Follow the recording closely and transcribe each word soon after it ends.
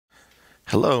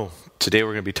Hello, today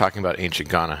we're going to be talking about ancient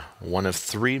Ghana, one of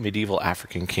three medieval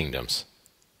African kingdoms.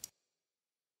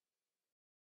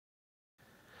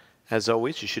 As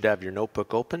always, you should have your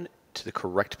notebook open to the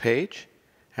correct page.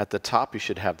 At the top, you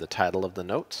should have the title of the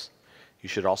notes. You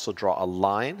should also draw a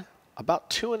line about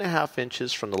 2.5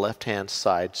 inches from the left-hand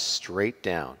side straight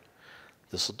down.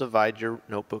 This will divide your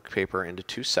notebook paper into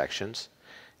two sections.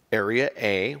 Area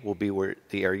A will be where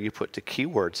the area you put the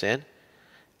keywords in.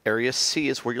 Area C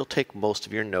is where you'll take most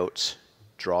of your notes,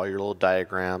 draw your little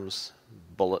diagrams,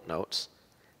 bullet notes.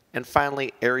 And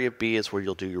finally, Area B is where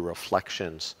you'll do your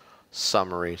reflections,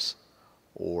 summaries,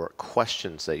 or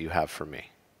questions that you have for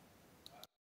me.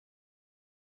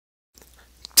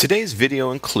 Today's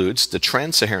video includes the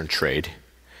trans-Saharan trade,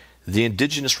 the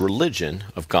indigenous religion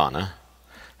of Ghana,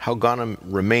 how Ghana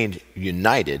remained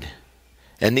united,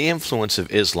 and the influence of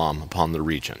Islam upon the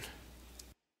region.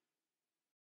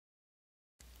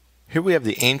 Here we have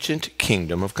the ancient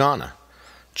kingdom of Ghana,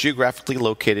 geographically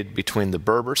located between the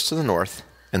Berbers to the north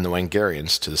and the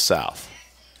Wangarians to the south.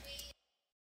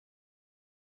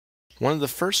 One of the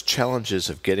first challenges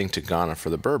of getting to Ghana for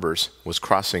the Berbers was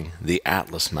crossing the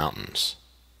Atlas Mountains.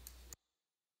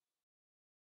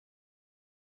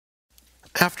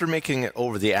 After making it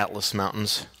over the Atlas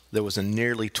Mountains, there was a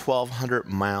nearly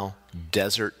 1,200-mile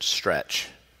desert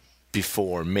stretch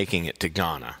before making it to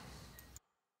Ghana.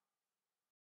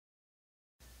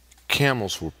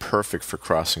 Camels were perfect for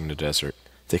crossing the desert.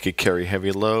 They could carry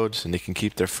heavy loads, and they can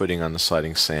keep their footing on the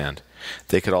sliding sand.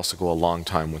 They could also go a long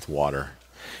time with water.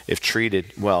 If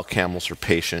treated well, camels were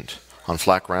patient. On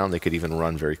flat ground, they could even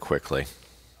run very quickly.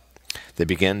 They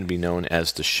began to be known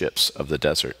as the ships of the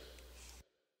desert.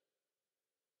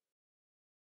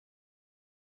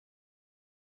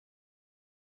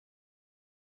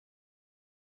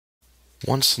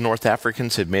 Once the North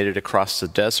Africans had made it across the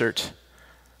desert,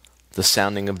 the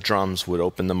sounding of drums would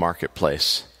open the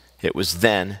marketplace. It was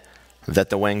then that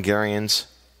the Wangarians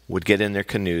would get in their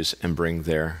canoes and bring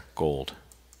their gold.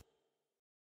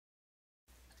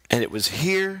 And it was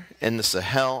here in the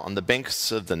Sahel, on the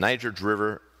banks of the Niger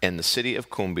River and the city of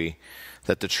Kumbi,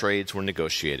 that the trades were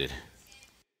negotiated.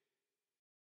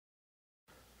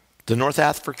 The North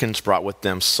Africans brought with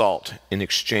them salt in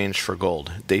exchange for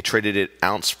gold. They traded it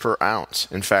ounce per ounce.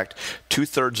 In fact,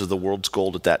 2/3 of the world's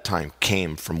gold at that time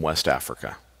came from West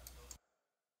Africa.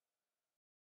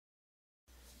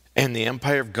 And the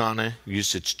Empire of Ghana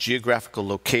used its geographical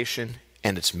location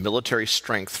and its military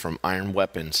strength from iron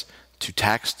weapons to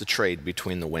tax the trade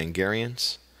between the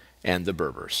Wangarians and the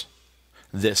Berbers.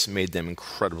 This made them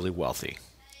incredibly wealthy.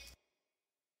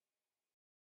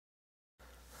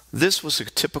 This was a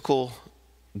typical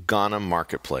Ghana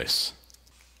marketplace.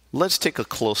 Let's take a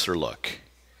closer look.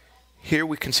 Here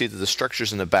we can see that the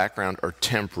structures in the background are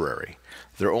temporary.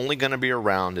 They're only going to be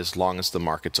around as long as the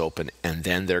market's open, and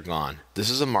then they're gone. This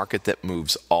is a market that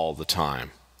moves all the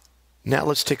time. Now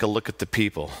let's take a look at the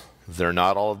people. They're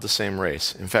not all of the same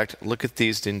race. In fact, look at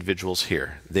these individuals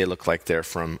here. They look like they're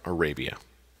from Arabia.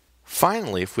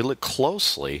 Finally, if we look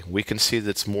closely, we can see that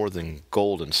it's more than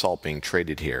gold and salt being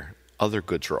traded here. Other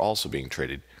goods are also being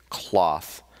traded.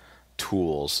 Cloth,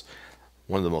 tools.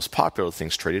 One of the most popular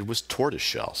things traded was tortoise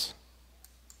shells.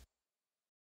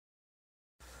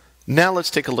 Now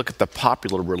let's take a look at the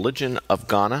popular religion of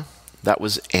Ghana. That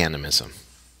was animism.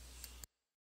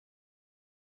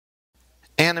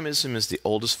 Animism is the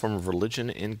oldest form of religion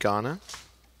in Ghana.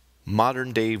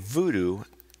 Modern-day voodoo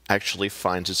actually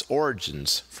finds its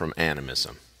origins from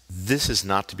animism. This is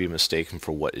not to be mistaken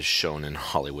for what is shown in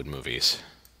Hollywood movies.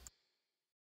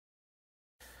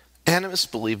 Animists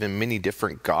believe in many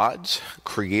different gods,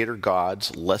 creator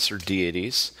gods, lesser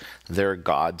deities. There are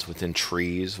gods within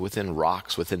trees, within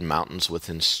rocks, within mountains,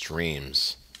 within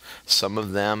streams. Some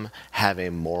of them have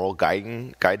a moral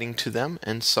guiding to them,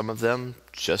 and some of them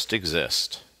just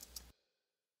exist.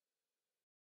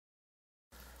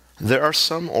 There are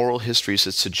some oral histories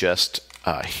that suggest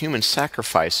human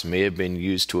sacrifice may have been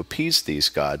used to appease these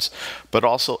gods, but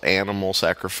also animal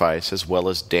sacrifice as well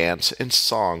as dance and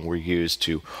song were used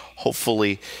to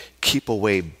hopefully keep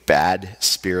away bad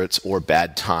spirits or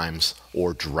bad times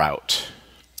or drought.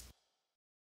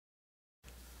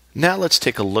 Now let's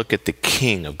take a look at the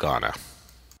king of Ghana.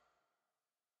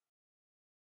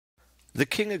 The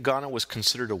king of Ghana was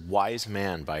considered a wise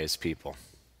man by his people.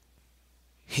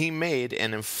 He made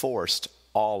and enforced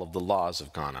all of the laws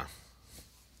of Ghana.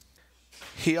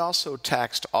 He also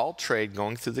taxed all trade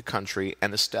going through the country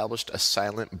and established a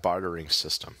silent bartering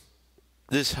system.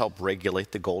 This helped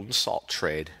regulate the gold and salt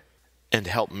trade and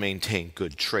helped maintain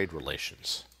good trade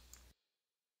relations.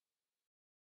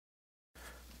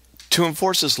 To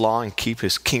enforce his law and keep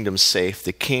his kingdom safe,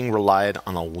 the king relied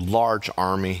on a large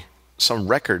army. Some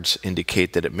records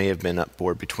indicate that it may have been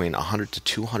upward between 100 to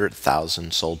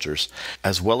 200,000 soldiers,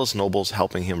 as well as nobles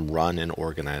helping him run and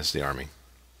organize the army.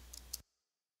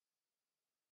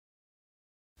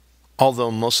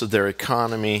 Although most of their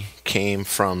economy came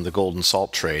from the gold and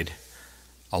salt trade,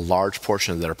 a large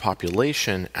portion of their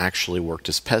population actually worked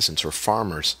as peasants or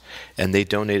farmers, and they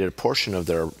donated a portion of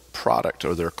their product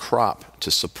or their crop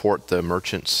to support the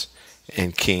merchants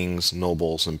and kings,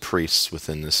 nobles, and priests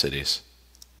within the cities.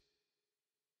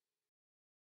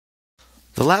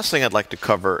 The last thing I'd like to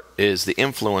cover is the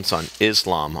influence on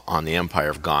Islam on the Empire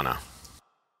of Ghana.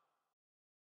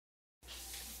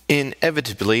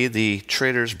 Inevitably, the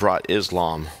traders brought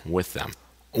Islam with them.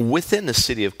 Within the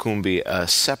city of Kumbi, a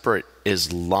separate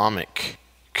Islamic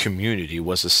community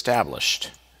was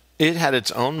established. It had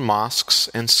its own mosques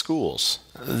and schools.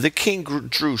 The king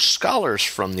drew scholars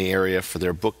from the area for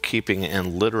their bookkeeping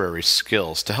and literary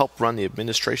skills to help run the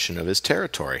administration of his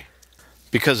territory.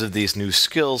 Because of these new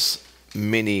skills,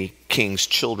 many king's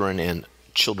children and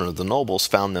children of the nobles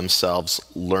found themselves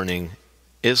learning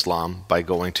Islam by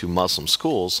going to Muslim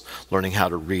schools, learning how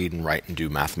to read and write and do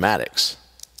mathematics.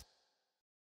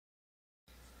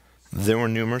 There were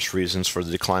numerous reasons for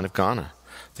the decline of Ghana.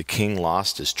 The king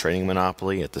lost his trading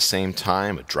monopoly. At the same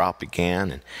time, a drought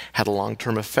began and had a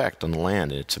long-term effect on the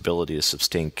land and its ability to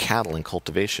sustain cattle and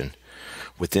cultivation.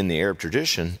 Within the Arab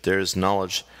tradition, there is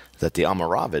knowledge that the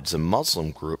Almoravids, a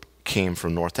Muslim group, came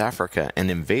from North Africa and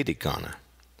invaded Ghana.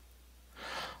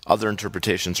 Other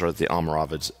interpretations are that the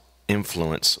Almoravids'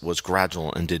 influence was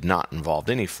gradual and did not involve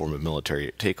any form of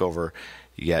military takeover,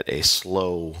 yet a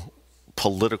slow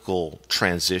political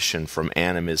transition from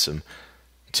animism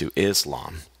to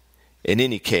Islam. In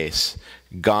any case,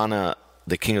 Ghana,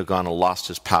 the king of Ghana, lost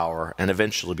his power and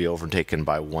eventually be overtaken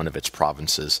by one of its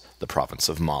provinces, the province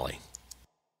of Mali.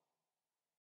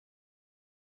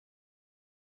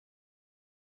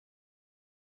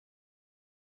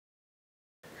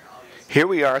 Here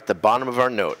we are at the bottom of our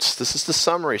notes. This is the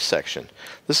summary section.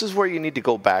 This is where you need to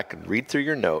go back and read through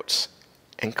your notes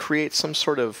and create some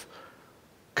sort of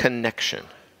connection.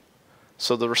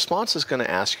 So the response is going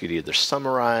to ask you to either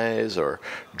summarize or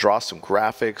draw some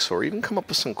graphics or even come up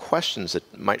with some questions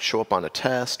that might show up on a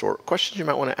test or questions you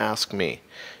might want to ask me.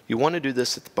 You want to do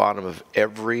this at the bottom of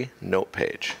every note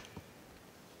page.